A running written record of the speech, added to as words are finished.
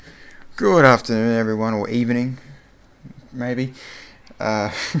Good afternoon, everyone, or evening, maybe. Uh,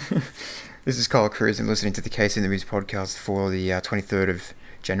 this is Kyle Cruz, and listening to the Case in the News podcast for the 23rd of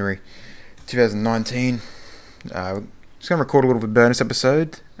January 2019. Just going to record a little bit of a bonus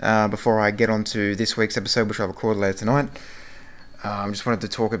episode before I get on to this week's episode, which I'll record later tonight. Just wanted to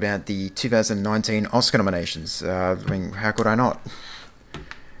talk about the 2019 Oscar nominations. How could I not?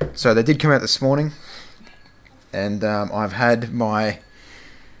 So they did come out this morning, and I've had my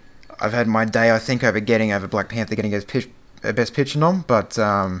day, I think, over Black Panther getting a Best Picture nom, but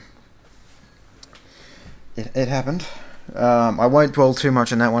it happened. I won't dwell too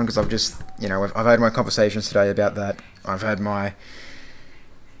much on that one because I've had my conversations today about that. I've had I've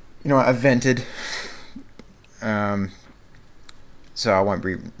vented, so I won't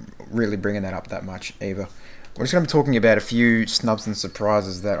be really bringing that up that much either. We're just going to be talking about a few snubs and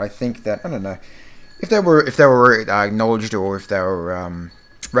surprises that I think that, I don't know, if they were acknowledged or if they were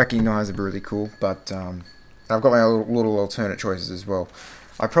recognized, it'd be really cool. But I've got my little alternate choices as well.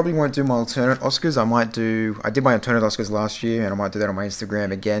 I probably won't do my alternate Oscars. I did my alternate Oscars last year, and I might do that on my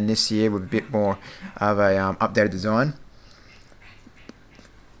Instagram again this year with a bit more of a updated design.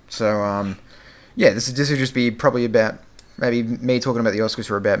 So this will just be probably about maybe me talking about the Oscars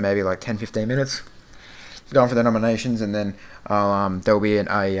for about maybe like 10-15 minutes, going for the nominations, and then there'll be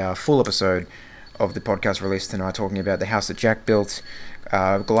a full episode of the podcast released tonight talking about The House That Jack Built,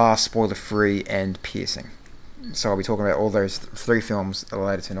 Glass, Spoiler Free, and Piercing. So I'll be talking about all those three films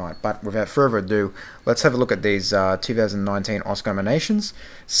later tonight. But without further ado, let's have a look at these 2019 Oscar nominations.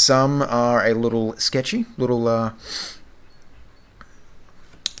 Some are a little sketchy,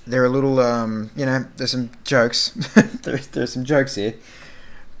 they're a little, there's some jokes. there's some jokes here.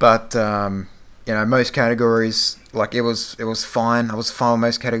 But, most categories, like, it was fine. I was fine with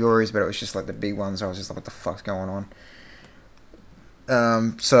most categories, but it was just, like, the big ones. I was just like, what the fuck's going on?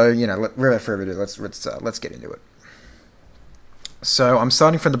 Without further ado, let's get into it. So, I'm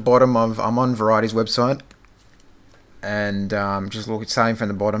starting from the bottom I'm on Variety's website. And, starting from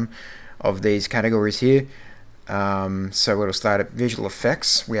the bottom of these categories here. So we'll start at visual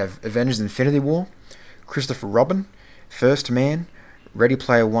effects. We have Avengers Infinity War, Christopher Robin, First Man, Ready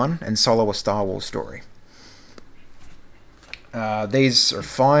Player One, and Solo: A Star Wars Story. These are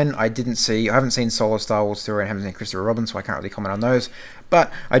fine. I haven't seen Solo: Star Wars Story, and haven't seen Christopher Robin, so I can't really comment on those.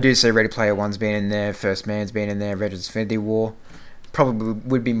 But I do see Ready Player One's been in there, First Man's been in there, Avengers Infinity War probably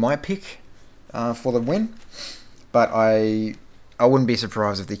would be my pick for the win. But I wouldn't be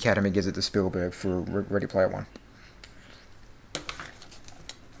surprised if the Academy gives it to Spielberg for Ready Player One.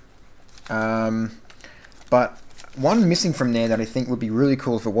 But one missing from there that I think would be really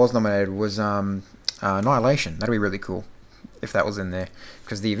cool if it was nominated was Annihilation. That'd be really cool if that was in there,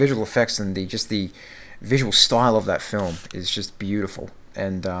 because the visual effects and the visual style of that film is just beautiful,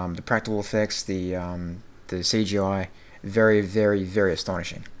 and the practical effects, the CGI, very, very, very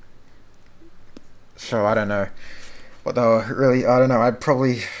astonishing. So I don't know. But though, really, I don't know.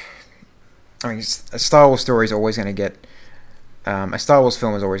 A Star Wars story is always going to get... a Star Wars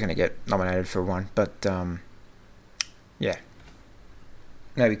film is always going to get nominated for one. But,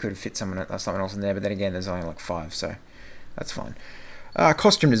 maybe could fit something else in there. But then again, there's only like 5, so that's fine.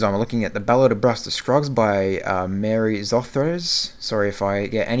 Costume design. We're looking at The Ballad of Buster Scruggs by Mary Zothros. Sorry if I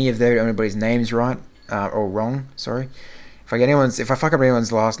get any of anybody's names right or wrong. Sorry. If I fuck up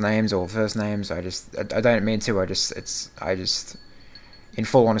anyone's last names or first names, I don't mean to. I just, in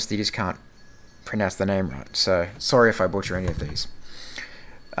full honesty, just can't pronounce the name right. So sorry if I butcher any of these.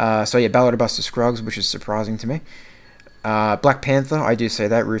 Ballad of Buster Scruggs, which is surprising to me. Black Panther, I do say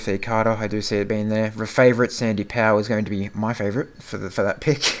that. Ruth A. Carter, I do see it being there. The favourite, Sandy Powell, is going to be my favourite for that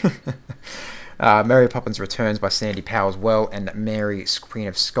pick. Mary Poppins Returns by Sandy Powell as well, and Mary, Queen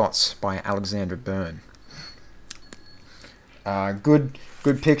of Scots by Alexandra Byrne. Good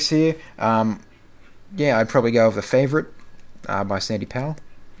picks here. I'd probably go with The Favourite by Sandy Powell.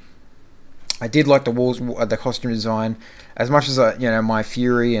 I did like the costume design as much as my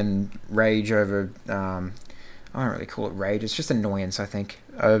fury and rage over. I don't really call it rage. It's just annoyance, I think,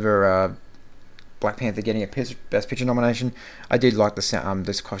 over Black Panther getting a Best Picture nomination. I did like this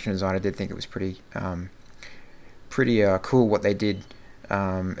costume design. I did think it was pretty cool what they did.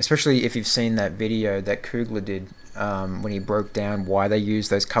 Especially if you've seen that video that Coogler did when he broke down why they used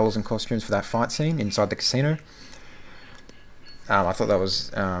those colours and costumes for that fight scene inside the casino. I thought that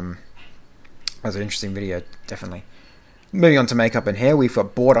was an interesting video, definitely. Moving on to makeup and hair, we've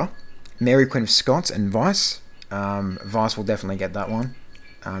got Border, Mary Queen of Scots, and Vice. Vice will definitely get that one,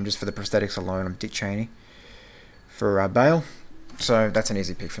 just for the prosthetics alone. I'm Dick Cheney for Bale, so that's an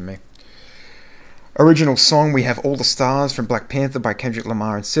easy pick for me. Original song, we have All the Stars from Black Panther by Kendrick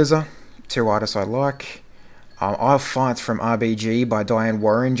Lamar and SZA. two artists I like. I'll Fight from RBG by Diane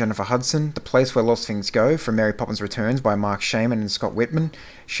Warren, Jennifer Hudson. The Place Where Lost Things Go from Mary Poppins Returns by Mark Shaman and Scott Whitman.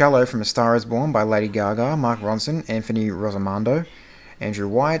 Shallow from A Star Is Born by Lady Gaga, Mark Ronson, Anthony Rosamando, Andrew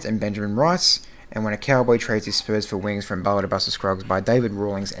White and Benjamin Rice. And When a Cowboy Trades His Spurs for Wings from Ballad of Buster Scruggs by David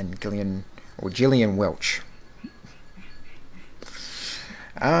Rawlings and Gillian Welch.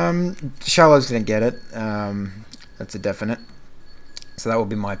 Shallow's gonna get it. That's a definite. So that will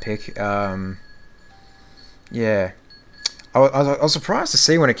be my pick. Yeah, I was surprised to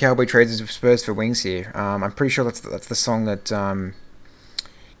see When a Cowboy Trades His Spurs for Wings here. I'm pretty sure that's the song that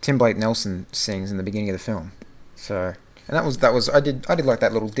Tim Blake Nelson sings in the beginning of the film. So, and that was I did like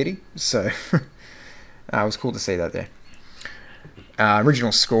that little ditty. So, it was cool to see that there.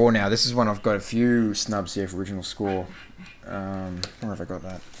 Original score. Now this is one I've got a few snubs here for original score. Where have I got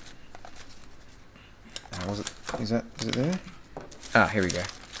that? Is it there? Here we go.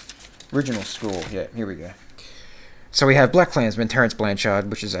 Original score. Yeah, here we go. So we have Black Klansman, Terence Blanchard,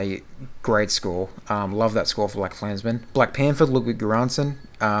 which is a great score. Love that score for Black Klansman. Black Panther, Ludwig Göransson.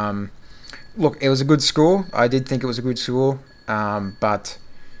 Look, it was a good score. I did think it was a good score, but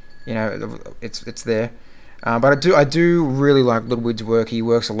you know, it's there. But I do really like Ludwig's work. He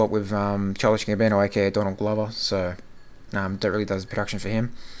works a lot with Childish Gambino, aka Donald Glover. So that really does the production for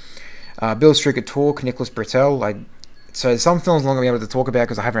him. Beale Street Could Talk, Nicholas Britell. So some films I'm not going to be able to talk about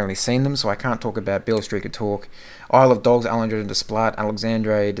because I haven't really seen them, so I can't talk about Beale Street Could Talk. Isle of Dogs, Alexandre Desplat.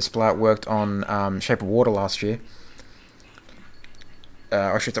 Alexandre Desplat worked on Shape of Water last year.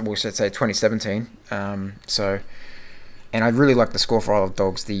 I should say 2017. And I really like the score for Isle of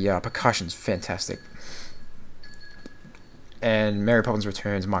Dogs. The percussion's fantastic. And Mary Poppins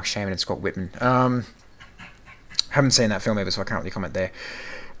Returns, Mark Shaman and Scott Whitman. Haven't seen that film ever, so I can't really comment there.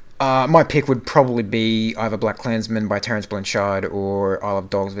 My pick would probably be either Black Klansman by Terence Blanchard or Isle of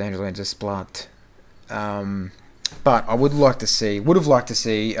Dogs with Angelina Desplat. But I would have liked to see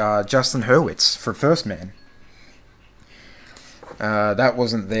Justin Hurwitz for First Man. That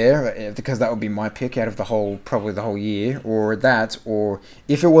wasn't there because that would be my pick out of probably the whole year, or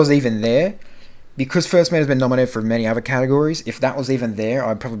if it was even there, because First Man has been nominated for many other categories. If that was even there,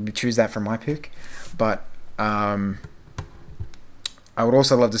 I'd probably choose that for my pick. But I would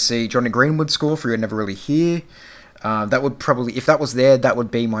also love to see Johnny Greenwood's score for You're Never Really Here. That would probably, if that was there, that would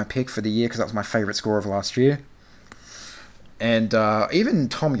be my pick for the year because that was my favourite score of last year. And even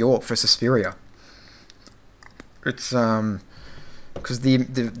Tom York for Suspiria. It's because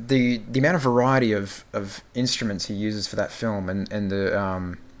the amount of variety of instruments he uses for that film and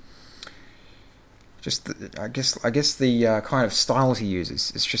the I guess the kind of styles he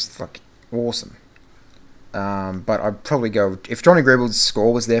uses is just like awesome. But I'd probably go, if Johnny Greenwood's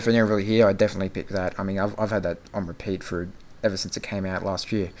score was there for Never Really Here, I'd definitely pick that. I mean, I've had that on repeat ever since it came out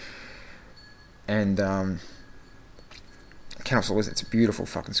last year. And Cannot Lose, it's a beautiful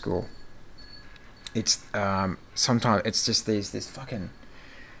fucking score. It's sometimes it's just this fucking.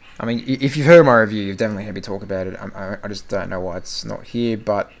 I mean, if you've heard my review, you've definitely heard me talk about it. I just don't know why it's not here.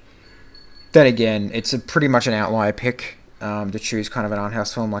 But then again, it's pretty much an outlier pick to choose kind of an art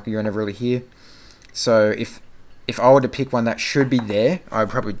house film like You're Never Really Here. So if I were to pick one that should be there, I'd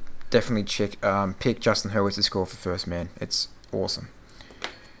probably definitely pick Justin Hurwitz's score for First Man. It's awesome.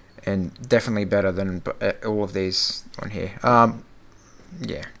 And definitely better than all of these on here.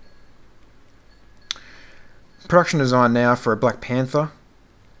 Yeah. Production design now for Black Panther.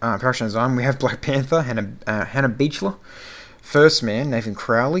 Production design, we have Black Panther, Hannah Beachler. First Man, Nathan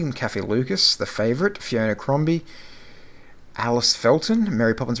Crowley and Kathy Lucas. The Favourite, Fiona Crombie. Alice Felton,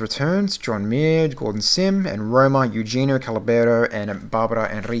 Mary Poppins Returns, John Muir, Gordon Sim, and Roma, Eugenio Calabero, and Barbara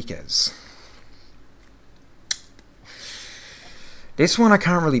Enriquez. This one I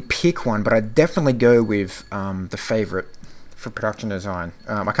can't really pick one, but I'd definitely go with The Favourite for production design.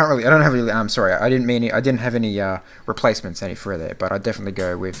 I didn't have any replacements any further, but I'd definitely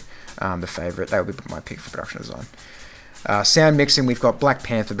go with The Favourite. That would be my pick for production design. Sound mixing, we've got Black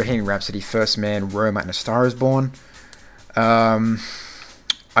Panther, Bohemian Rhapsody, First Man, Roma, and A Star Is Born.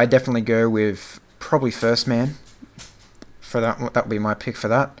 I definitely go with probably First Man for that. That would be my pick for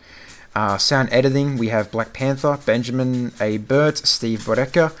that. Sound editing, we have Black Panther, Benjamin A. Burt, Steve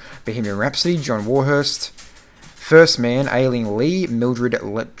Boreca, Bohemian Rhapsody, John Warhurst. First Man, Aileen Lee, Mildred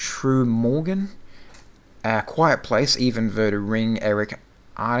Letrue Morgan. Quiet Place, Even Verder Ring, Eric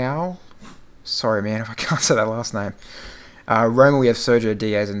Ariel. Sorry, man, if I can't say that last name. Roma, we have Sergio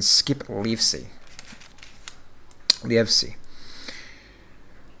Diaz and Skip Livesey. I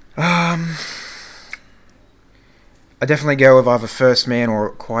definitely go with either First Man or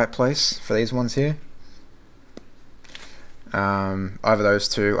Quiet Place for these ones here. Either those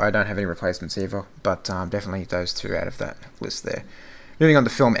two. I don't have any replacements either, but definitely those two out of that list there. Moving on to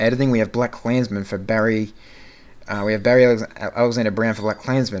film editing, we have Black Klansman for Barry. We have Barry Alexander Brown for Black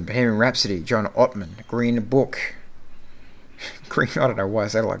Klansman, Bohemian Rhapsody, John Ottman, Green Book. I don't know why I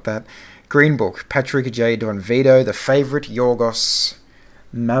said it like that. Green Book, Patrick J. Don Vito, The Favourite, Yorgos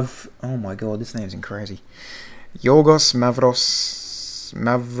oh my god, this name's crazy. Yorgos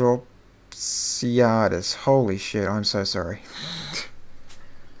Mavropanos. Holy shit, I'm so sorry.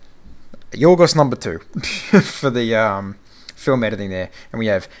 Yorgos number 2 for the film editing there, and we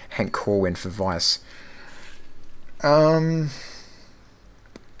have Hank Corwin for Vice.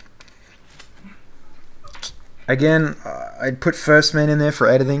 Again, I'd put First Man in there for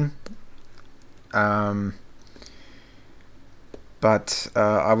editing. But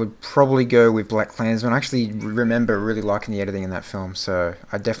I would probably go with Black Klansman. I actually remember really liking the editing in that film, so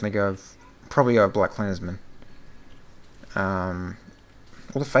I'd definitely probably go with Black Klansman. Or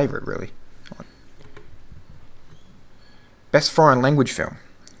The Favourite, really. Best foreign language film.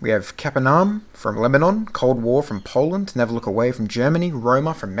 We have Capernaum from Lebanon, Cold War from Poland, Never Look Away from Germany,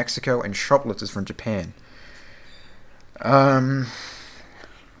 Roma from Mexico, and Shoplifters from Japan. I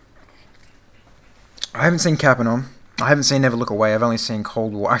haven't seen Capernaum. I haven't seen Never Look Away. I've only seen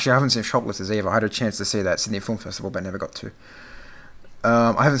Cold War. Actually, I haven't seen Shoplifters either. I had a chance to see that at Sydney Film Festival, but never got to.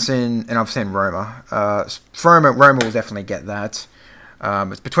 I haven't seen, and I've seen Roma. Roma will definitely get that.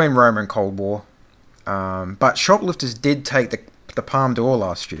 It's between Roma and Cold War. But Shoplifters did take the Palme d'Or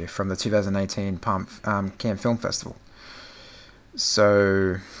last year from the 2018 Cannes Film Festival.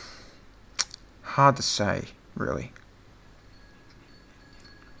 So, hard to say, really.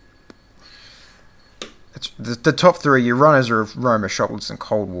 The top three, your runners are Roma, Shoplifters, and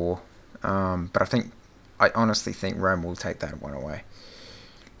Cold War. But I honestly think Roma will take that one away.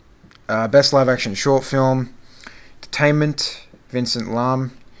 Best live action short film, Entertainment, Vincent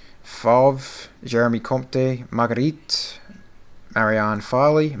Lam, Fauve, Jeremy Compte, Marguerite, Marianne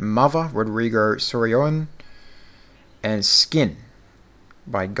Farley, Mother, Rodrigo Sorion, and Skin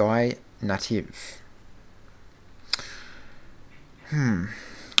by Guy Nativ.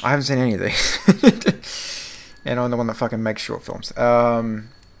 I haven't seen any of these. And I'm the one that fucking makes short films. I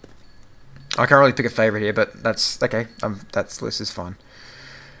can't really pick a favourite here, but that's okay. That list is fine.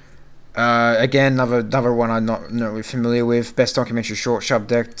 Again, another one I'm not really familiar with. Best documentary short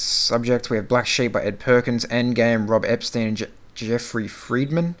subject. We have Black Sheep by Ed Perkins, Endgame, Rob Epstein and Jeffrey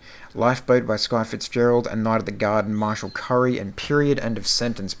Friedman, Lifeboat by Sky Fitzgerald, and Night at the Garden, Marshall Curry, and Period End of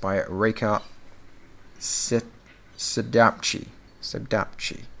Sentence by Reka Sedapchi.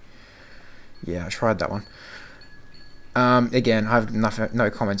 Yeah, I tried that one. Again, I have no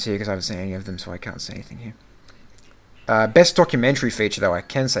comments here because I haven't seen any of them, so I can't say anything here. Best documentary feature, though, I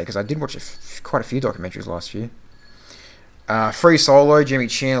can say, because I did watch quite a few documentaries last year. Free Solo, Jimmy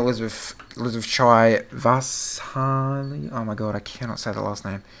Chin, Elizabeth Chai Vasali. Oh my god, I cannot say the last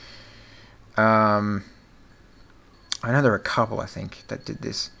name. I know there are a couple, I think, that did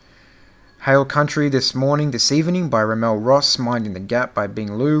this. Hail Country, This Evening by Ramel Ross, Minding the Gap by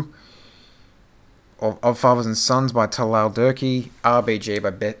Bing Liu, of Fathers and Sons by Talal Durkee, RBG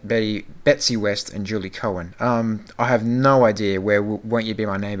by Betsy West and Julie Cohen. I have no idea where Won't You Be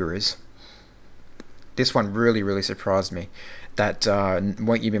My Neighbor is. This one really, really surprised me. That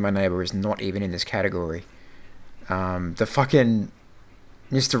Won't You Be My Neighbor is not even in this category. The fucking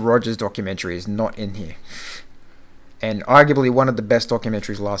Mr. Rogers documentary is not in here. And arguably one of the best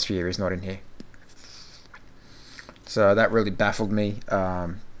documentaries last year is not in here. So that really baffled me.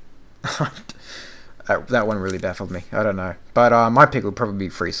 That one really baffled me. I don't know. But my pick would probably be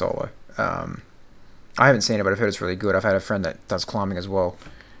Free Solo. I haven't seen it, but I've heard it's really good. I've had a friend that does climbing as well,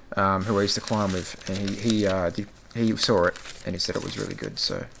 who I used to climb with, and he saw it, and he said it was really good.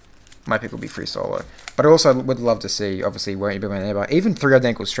 So my pick would be Free Solo. But I also would love to see, obviously, Won't You Be My Neighbor, even Three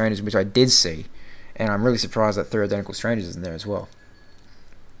Identical Strangers, which I did see, and I'm really surprised that Three Identical Strangers is in there as well.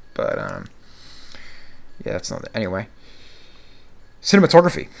 But yeah, that's not it. Anyway,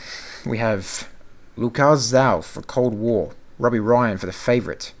 cinematography. We have Lucas Zhao for Cold War, Robbie Ryan for The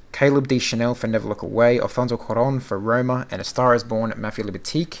Favourite, Caleb D. Chanel for Never Look Away, Alfonso Cuarón for Roma, and A Star Is Born, Matthew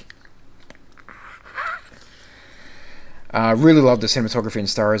Libatique. Really loved the cinematography in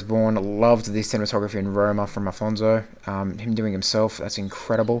Star Is Born. Loved the cinematography in Roma from Alfonso. Him doing himself, that's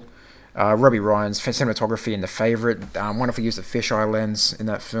incredible. Robbie Ryan's cinematography in The Favourite. Wonderful use of fisheye lens in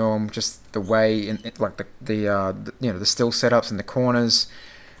that film. Just the way, like the still setups in the corners.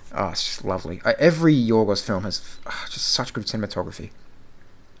 It's just lovely. Every Yorgos film has just such good cinematography.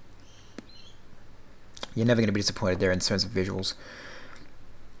 You're never going to be disappointed there in terms of visuals.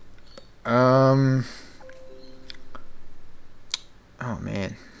 Oh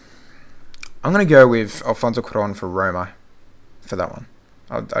man, I'm gonna go with Alfonso Cuarón for Roma for that one.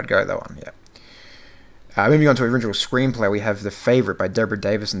 I'd go with that one. Yeah. Moving on to original screenplay, we have The Favourite by Deborah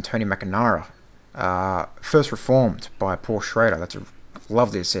Davis and Tony McNamara. First Reformed by Paul Schrader. That's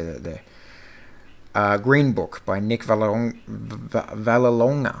lovely to see that there. Green Book by Nick Vallelonga,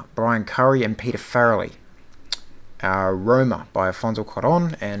 Brian Curry and Peter Farrelly. Roma by Alfonso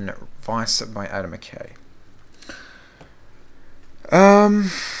Cuarón and Vice by Adam McKay.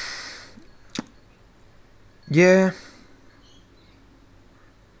 Yeah.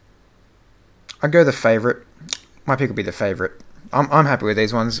 I'd go The Favourite. My pick would be The Favourite. I'm happy with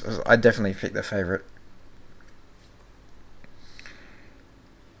these ones. I'd definitely pick The Favourite.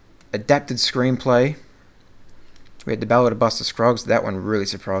 Adapted screenplay. We had The Ballad of Buster Scruggs. That one really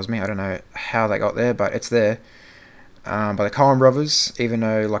surprised me. I don't know how they got there, but it's there. By the Coen Brothers. Even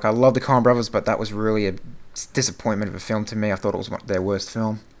though, like, I love the Coen Brothers, but that was really a disappointment of a film to me. I thought it was their worst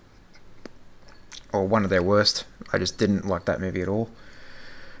film. Or one of their worst. I just didn't like that movie at all.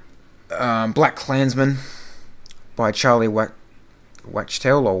 Black Klansman by Charlie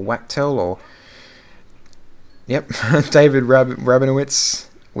Wachtel or yep, David Rabinowitz.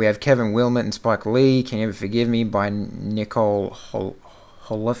 We have Kevin Wilmot and Spike Lee. Can You Ever Forgive Me by Nicole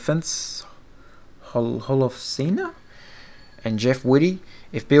Holofcener and Jeff Whitty.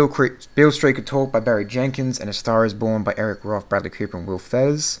 If Beale Street Could Talk by Barry Jenkins, and A Star Is Born by Eric Roth, Bradley Cooper and Will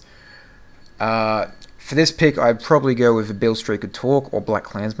Fez. For this pick, I'd probably go with If Beale Street Could Talk or Black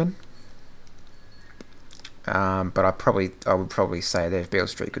Klansman. But I would probably say that If Beale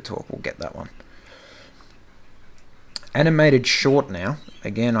Street Could Talk, we'll get that one. Animated short now.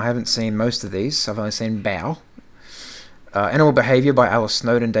 Again, I haven't seen most of these. I've only seen Bao. Animal Behaviour by Alice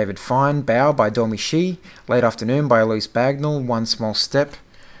Snowden, David Fine. Bao by Domi Shi. Late Afternoon by Elise Bagnall. One Small Step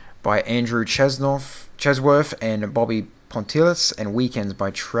by Andrew Chesworth and Bobby Pontilis. And Weekends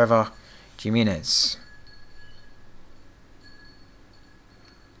by Trevor Jimenez.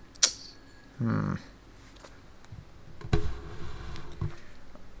 I'm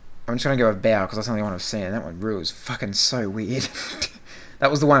just going to go with Bao because that's the only one I've seen. That one really was fucking so weird.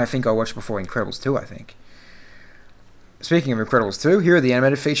 That was the one I think I watched before Incredibles 2, I think. Speaking of Incredibles 2, here are the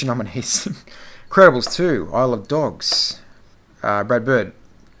animated feature nominees. Incredibles 2, Isle of Dogs. Brad Bird.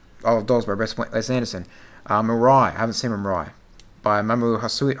 Isle of Dogs by Wes Anderson. Mirai, I haven't seen Mirai. By Mamoru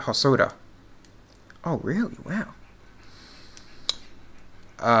Hosoda. Oh, really? Wow.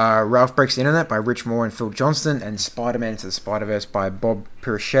 Ralph Breaks the Internet by Rich Moore and Phil Johnston, and Spider-Man Into the Spider-Verse by Bob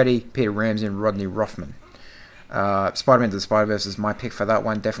Piroschetti, Peter Ramsey, and Rodney Rothman. Spider-Man Into the Spider-Verse is my pick for that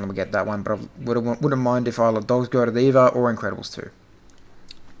one. Definitely will get that one, but I wouldn't mind if Isle of Dogs go to either or Incredibles 2.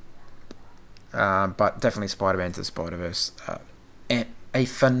 But definitely Spider-Man Into the Spider-Verse. A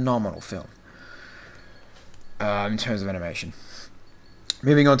phenomenal film in terms of animation.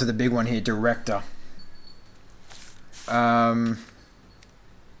 Moving on to the big one here, director.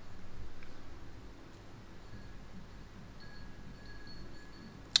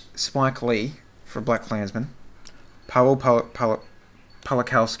 Spike Lee for Black Klansman, Paweł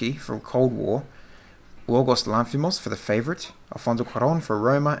Pawlikowski for Cold War, Yorgos Lanthimos for The Favourite, Alfonso Cuarón for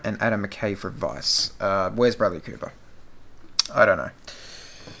Roma, and Adam McKay for Vice. Where's Bradley Cooper? I don't know.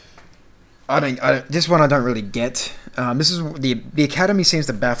 This one I don't really get. This is the Academy seems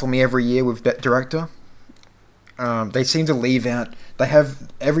to baffle me every year with director. They seem to leave out. They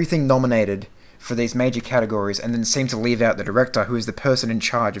have everything nominated for these major categories, and then seem to leave out the director, who is the person in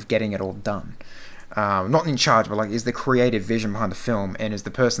charge of getting it all done. Not in charge, but like is the creative vision behind the film, and is the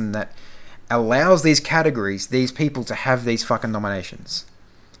person that allows these categories, these people to have these fucking nominations.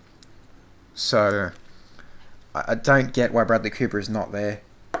 So I don't get why Bradley Cooper is not there,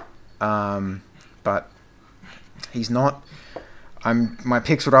 but he's not. My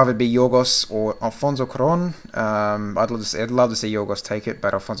picks would either be Yorgos or Alfonso Cuarón. I'd love to see Yorgos take it,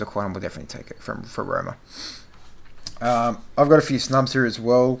 but Alfonso Cuarón will definitely take it for Roma. I've got a few snubs here as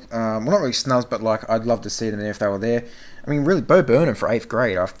well. Well, not really snubs, but like I'd love to see them there if they were there. I mean, really, Bo Burnham for 8th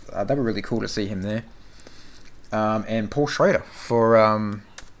grade. That'd be really cool to see him there. And Paul Schrader for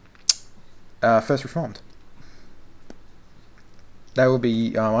First Reformed. That would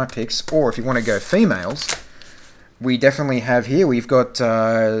be my picks. Or if you want to go females, we definitely have here, we've got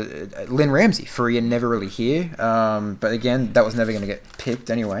Lynn Ramsey for You're Never Really Here. But again, that was never going to get picked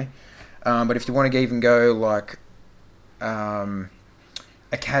anyway. But if you want to even go like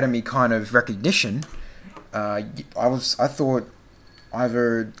Academy kind of recognition, I thought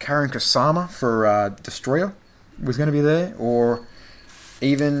either Karen Kusama for Destroyer was going to be there, or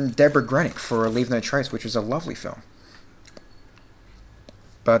even Deborah Granick for Leave No Trace, which was a lovely film.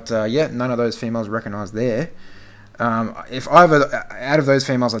 But yeah, none of those females recognised there. If either out of those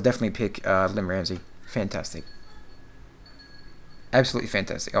females, I'd definitely pick Lynn Ramsey. Fantastic. Absolutely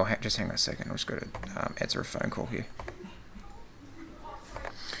fantastic. Oh, just hang on a second. I'm just going to answer a phone call here.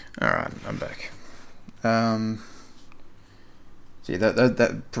 Alright, I'm back. So yeah,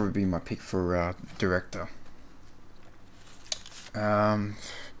 that'd probably be my pick for director.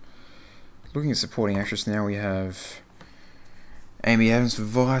 Looking at supporting actress now, we have Amy Adams for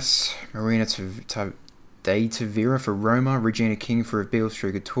Vice, Marina De Tavira for Roma, Regina King for If Beale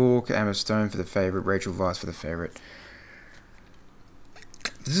Street Could Talk, Emma Stone for The Favourite, Rachel Weisz for The Favourite.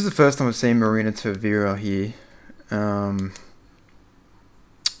 This is the first time I've seen Marina Tavira here.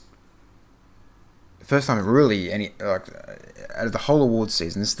 First time really out of the whole awards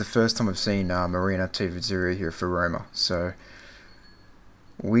season, this is the first time I've seen Marina Tavira here for Roma. So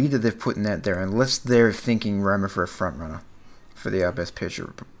weird that they've put that there, unless they're thinking Roma for a front runner for the Best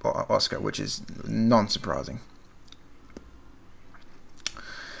Picture Oscar, which is non-surprising.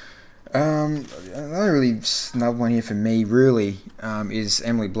 Another really snub one here for me really is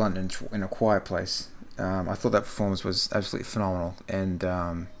Emily Blunt in A Quiet Place. I thought that performance was absolutely phenomenal,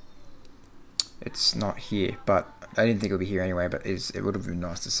 and it's not here, but I didn't think it would be here anyway, but it would have been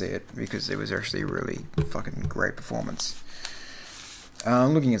nice to see it because it was actually a really fucking great performance.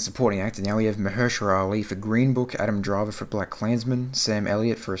 Looking at supporting actor now, we have Mahershala Ali for Green Book, Adam Driver for Black Klansman, Sam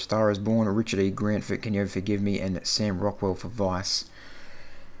Elliott for A Star Is Born, Richard E. Grant for Can You Ever Forgive Me, and Sam Rockwell for Vice.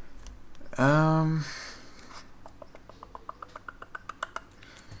 I'd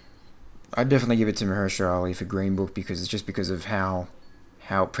definitely give it to Mahershala Ali for Green Book because of how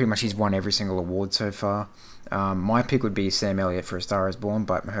pretty much he's won every single award so far. My pick would be Sam Elliott for A Star Is Born,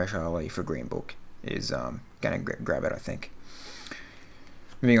 but Mahershala Ali for Green Book is going to grab it, I think.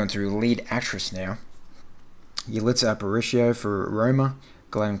 Moving on to lead actress now. Yalitza Aparicio for Roma,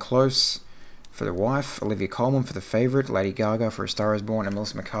 Glenn Close for The Wife, Olivia Colman for The Favourite, Lady Gaga for A Star Is Born, and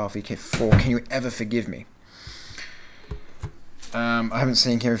Melissa McCarthy for Can You Ever Forgive Me? I haven't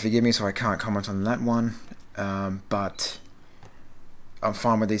seen Can You Ever Forgive Me, so I can't comment on that one, but I'm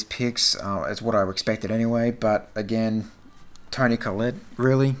fine with these picks. It's what I expected anyway, but again, Toni Collette,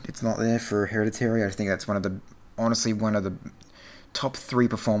 really? It's not there for Hereditary. I think that's one of the top 3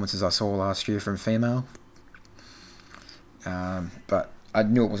 performances I saw last year from female. But I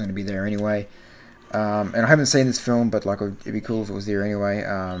knew it wasn't going to be there anyway. And I haven't seen this film, but it'd be cool if it was there anyway.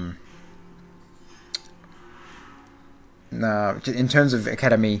 In terms of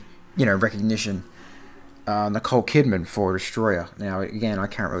Academy, recognition, Nicole Kidman for Destroyer. Now, again, I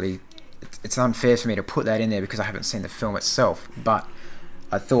can't really. It's unfair for me to put that in there because I haven't seen the film itself, but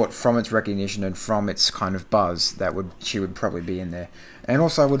I thought from its recognition and from its kind of buzz she would probably be in there. And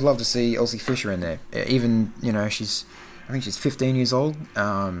also I would love to see Elsie Fisher in there. Even, I think she's 15 years old.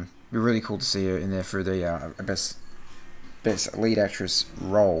 It'd be really cool to see her in there for the best lead actress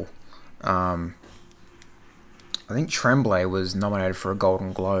role. I think Tremblay was nominated for a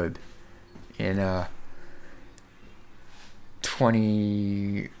Golden Globe in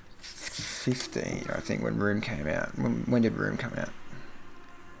 2015, I think, when Room came out. When did Room come out?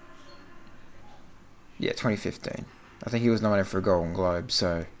 Yeah, 2015. I think he was nominated for a Golden Globe,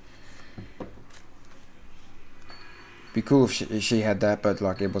 so it'd be cool if she had that, but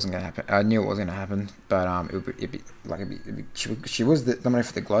it wasn't gonna happen. I knew it wasn't gonna happen, but she was nominated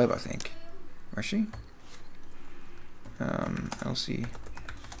for the Globe, I think. Was she? Elsie.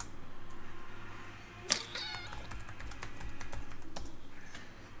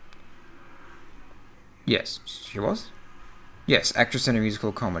 Yes, she was. Yes, actress in a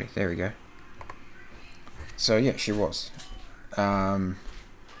musical comedy. There we go. So yeah, she was. Yeah,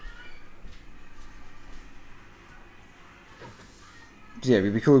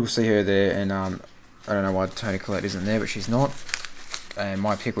 it'd be cool to see her there, and I don't know why Toni Collette isn't there, but she's not. And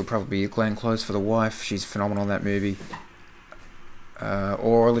my pick would probably be Glenn Close for The Wife. She's phenomenal in that movie.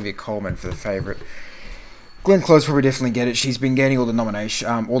 Or Olivia Colman for The Favourite. Glenn Close probably definitely get it. She's been getting all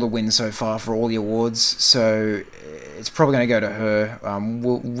the all the wins so far for all the awards, so it's probably going to go to her.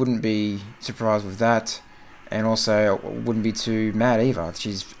 Wouldn't be surprised with that. And also, wouldn't be too mad either.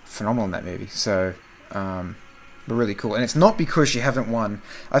 She's phenomenal in that movie. So, but really cool. And it's not because she haven't won.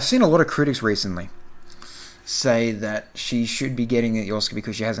 I've seen a lot of critics recently say that she should be getting the Oscar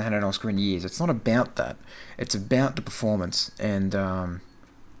because she hasn't had an Oscar in years. It's not about that. It's about the performance. And,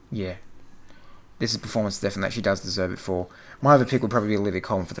 yeah. This is a performance definitely that she does deserve it for. My other pick would probably be Olivia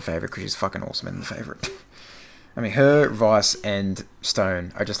Colman for The Favourite because she's fucking awesome in The Favourite. I mean, her, Vice, and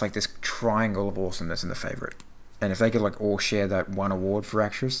Stone are just like this triangle of awesomeness in The Favourite. And if they could all share that one award for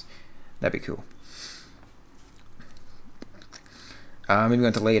actress, that'd be cool. Moving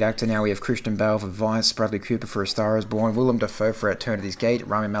on to lead actor now, we have Christian Bale for Vice, Bradley Cooper for A Star Is Born, Willem Dafoe for Eternity's Gate,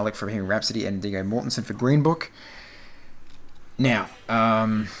 Rami Malek for Bohemian Rhapsody, and Viggo Mortensen for Green Book. Now,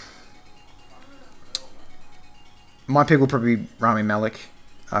 my pick will probably be Rami Malek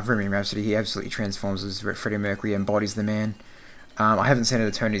for Bohemian Rhapsody. He absolutely transforms as Freddie Mercury, embodies the man. I haven't seen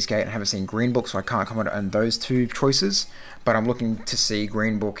Eternity's Gate and I haven't seen Green Book, so I can't comment on those two choices. But I'm looking to see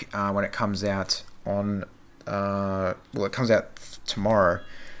Green Book when it comes out on. It comes out tomorrow,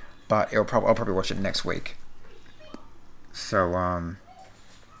 but I'll probably watch it next week. So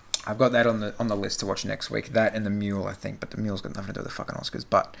I've got that on the list to watch next week. That and The Mule, I think, but The Mule's got nothing to do with the fucking Oscars.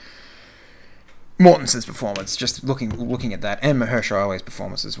 But Mortensen's performance, just looking at that, and Mahershala Ali's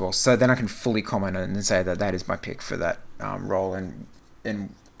performance as well. So then I can fully comment on it and say that is my pick for that role,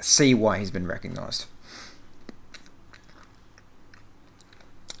 and see why he's been recognised.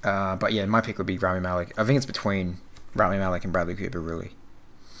 But yeah, my pick would be Rami Malek. I think it's between Rami Malek and Bradley Cooper, really.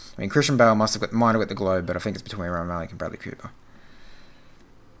 I mean, Christian Bale might have got the Globe, but I think it's between Rami Malek and Bradley Cooper.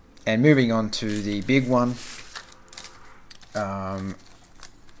 And moving on to the big one,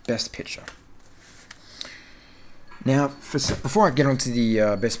 Best Picture. Now, before I get on to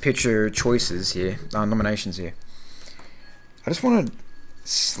the Best Picture choices here, nominations here, I just want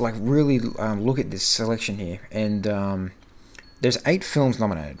to really look at this selection here. And there's 8 films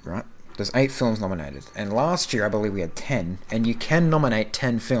nominated, right? There's 8 films nominated. And last year, I believe we had 10. And you can nominate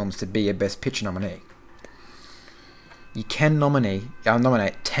 10 films to be a Best Picture nominee. You can nominate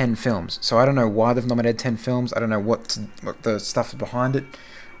 10 films. So I don't know why they've nominated 10 films. I don't know what the stuff is behind it,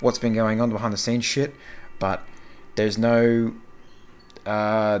 what's been going on, behind the scenes shit. But there's no,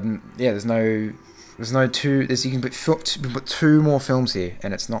 there's no two. You can put 2 more films here,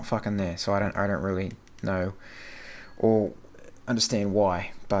 and it's not fucking there. So I don't really know or understand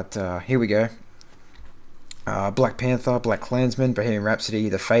why. But here we go. Black Panther, Black Klansman, Bohemian Rhapsody,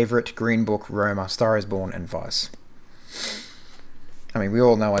 The Favourite, Green Book, Roma, Star Is Born, and Vice. I mean, we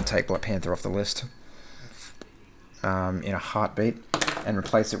all know I'd take Black Panther off the list in a heartbeat and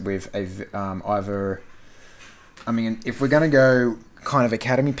replace it with either. I mean, if we're going to go kind of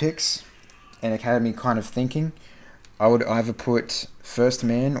Academy picks and Academy kind of thinking, I would either put First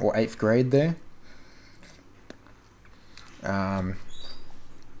Man or Eighth Grade there.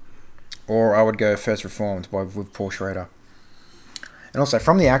 Or I would go First Reformed with Paul Schrader. And also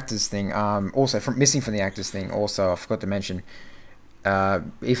from the actors thing, also from the actors thing, also I forgot to mention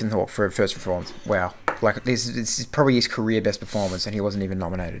Ethan Hawke for First Reformed. Wow, like this is probably his career best performance, and he wasn't even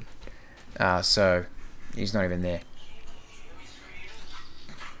nominated. So he's not even there.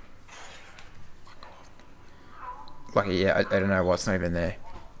 Like, yeah, I don't know why it's not even there.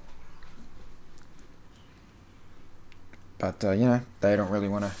 But they don't really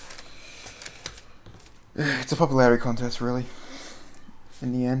want to. It's a popularity contest, really.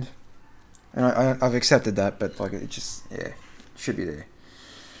 In the end, and I've accepted that, but like it just should be there.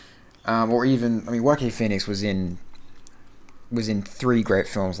 Or even, I mean, Joaquin Phoenix was in 3 great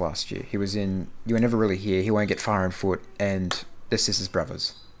films last year. He was in You Were Never Really Here, He Won't Get Far on Foot, and The Sisters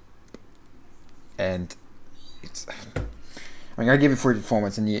Brothers. And it's, I mean, I give it for a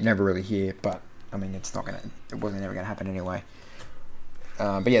performance and You're Never Really Here, but I mean, it wasn't ever gonna happen anyway.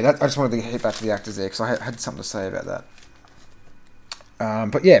 But yeah, I just wanted to hit back to the actors there because I had something to say about that.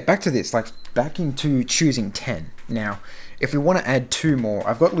 But yeah, back to this, back into choosing 10. Now, if we want to add 2 more,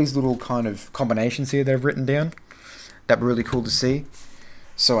 I've got these little kind of combinations here that I've written down that were really cool to see.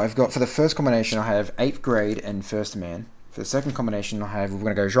 So I've got, for the first combination, I have 8th Grade and First Man. For the second combination, we're going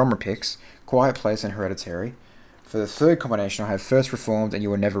to go genre picks, Quiet Place and Hereditary. For the third combination, I have First Reformed and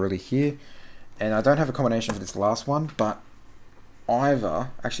You Were Never Really Here. And I don't have a combination for this last one, but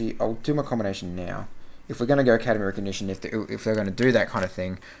actually, I'll do my combination now. If we're going to go Academy recognition, if they're going to do that kind of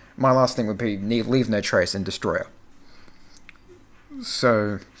thing, my last thing would be Leave No Trace and Destroyer.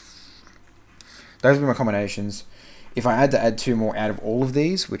 So, those would be my combinations. If I had to add 2 more out of all of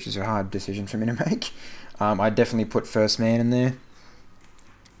these, which is a hard decision for me to make, I'd definitely put First Man in there.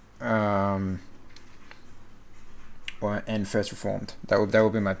 And First Reformed. That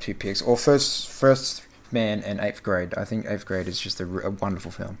would be my 2 picks. Or First Man and 8th Grade. I think 8th Grade is just a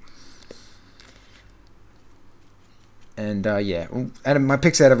wonderful film. And and my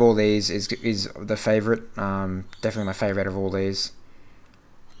picks out of all these is The Favourite. Definitely my favourite out of all these.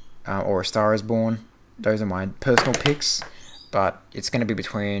 Or A Star Is Born. Those are my personal picks, but it's going to be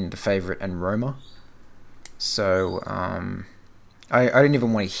between The Favourite and Roma. So I didn't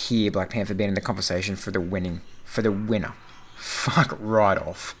even want to hear Black Panther being in the conversation for the winner. Fuck right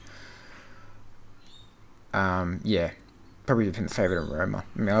off. Probably between The Favourite and Roma.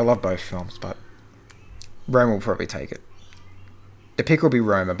 I mean, I love both films, but Roma will probably take it. The pick will be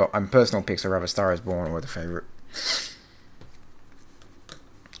Roma, but personal picks are rather Star is Born or the favourite.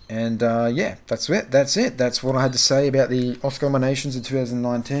 And yeah, that's it. That's what I had to say about the Oscar nominations in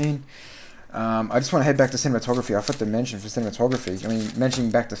 2019. I just want to head back to cinematography. I forgot to mention for cinematography. I mean,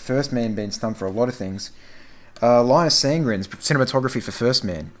 mentioning back to First Man being stumped for a lot of things. Linus Sandgren's cinematography for First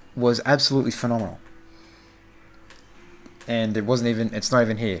Man was absolutely phenomenal. And it's not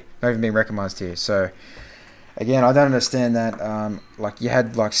even here. Not even being recognised here. So, again, I don't understand that. Like, you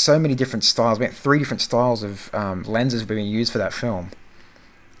had like so many different styles. We had 3 different styles of lenses being used for that film.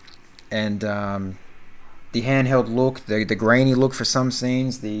 And the handheld look, the grainy look for some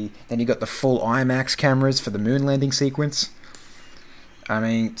scenes. Then you got the full IMAX cameras for the moon landing sequence. I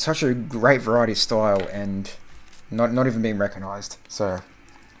mean, such a great variety of style and not even being recognised. So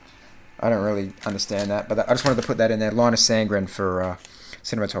I don't really understand that, but I just wanted to put that in there. Linus Sandgren for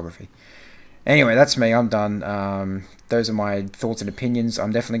cinematography. Anyway, that's me. I'm done. Those are my thoughts and opinions.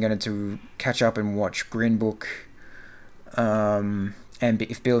 I'm definitely going to catch up and watch Green Book. And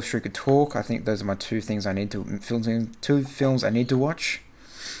if Beale Street Could Talk, I think those are my two films I need to watch.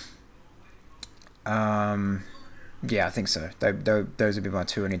 Yeah, I think so. Those would be my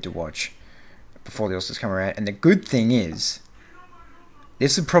 2 I need to watch before the Oscars come around. And the good thing is,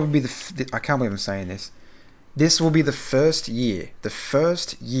 this would probably be I can't believe I'm saying this. This will be the first year,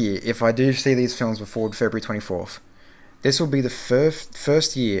 if I do see these films before February 24th, this will be the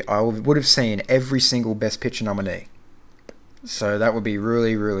first year I would have seen every single Best Picture nominee. So that would be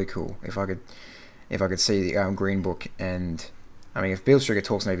really, really cool if I could see the Green Book, and I mean, if Beale Street Could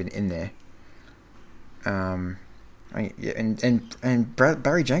Talk's not even in there, and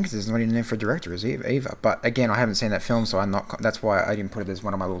Barry Jenkins is not even there for director either. But again, I haven't seen that film, so that's why I didn't put it as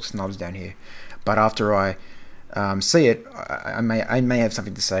one of my little snubs down here. But after I see it, I may have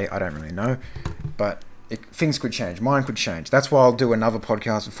something to say. I don't really know, but things could change. Mine could change. That's why I'll do another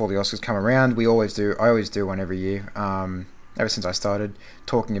podcast before the Oscars come around. I always do one every year. Ever since I started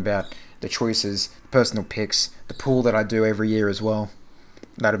talking about the choices, personal picks, the pool that I do every year as well.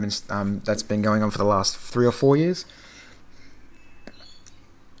 That's been going on for the last 3 or 4 years.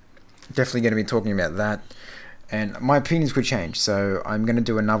 Definitely going to be talking about that, and my opinions could change. So I'm going to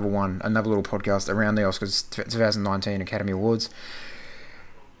do another little podcast around the Oscars 2019 Academy Awards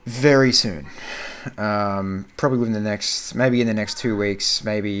very soon. Probably within in the next 2 weeks,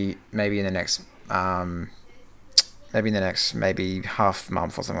 maybe in the next half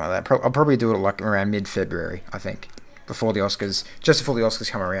month or something like that. I'll probably do it like around mid-February, I think, just before the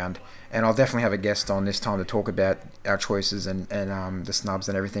Oscars come around. And I'll definitely have a guest on this time to talk about our choices and the snubs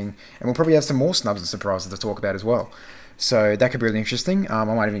and everything. And we'll probably have some more snubs and surprises to talk about as well. So that could be really interesting. I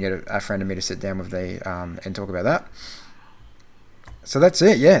might even get a friend of me to sit down with and talk about that. So that's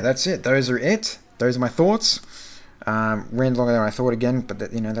it. Yeah, that's it. Those are it. Those are my thoughts. Ran longer than I thought again, but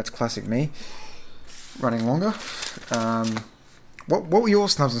that's classic me. Running longer. What were your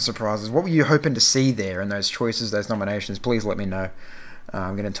snubs and surprises? What were you hoping to see there in those choices, those nominations? Please let me know.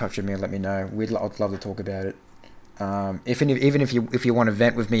 Get in touch with me and let me know. I'd love to talk about it. Even if you want to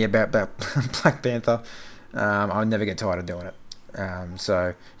vent with me about Black Panther, I'll never get tired of doing it.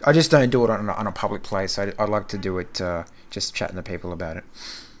 So I just don't do it on a public place. I'd like to do it just chatting to people about it.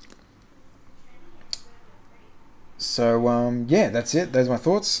 So yeah, that's it. Those are my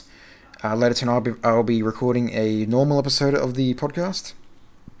thoughts. Later tonight I'll be recording a normal episode of the podcast,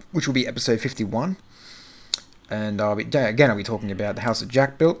 which will be episode 51. And I'll be talking about the house that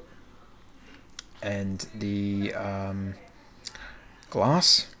Jack built, and the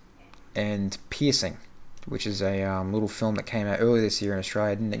Glass, and Piercing, which is a little film that came out earlier this year in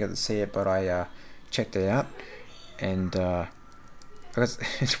Australia. I didn't get to see it, but I checked it out, and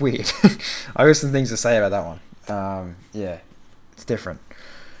it's weird. I got some things to say about that one. Yeah, it's different.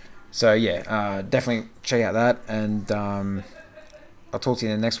 So yeah, definitely check out that, and I'll talk to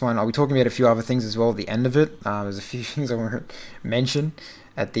you in the next one. I'll be talking about a few other things as well at the end of it. There's a few things I want to mention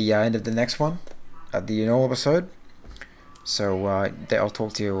at the end of the next one, at the normal episode. So I'll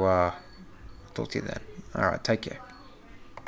talk to you then. All right, take care.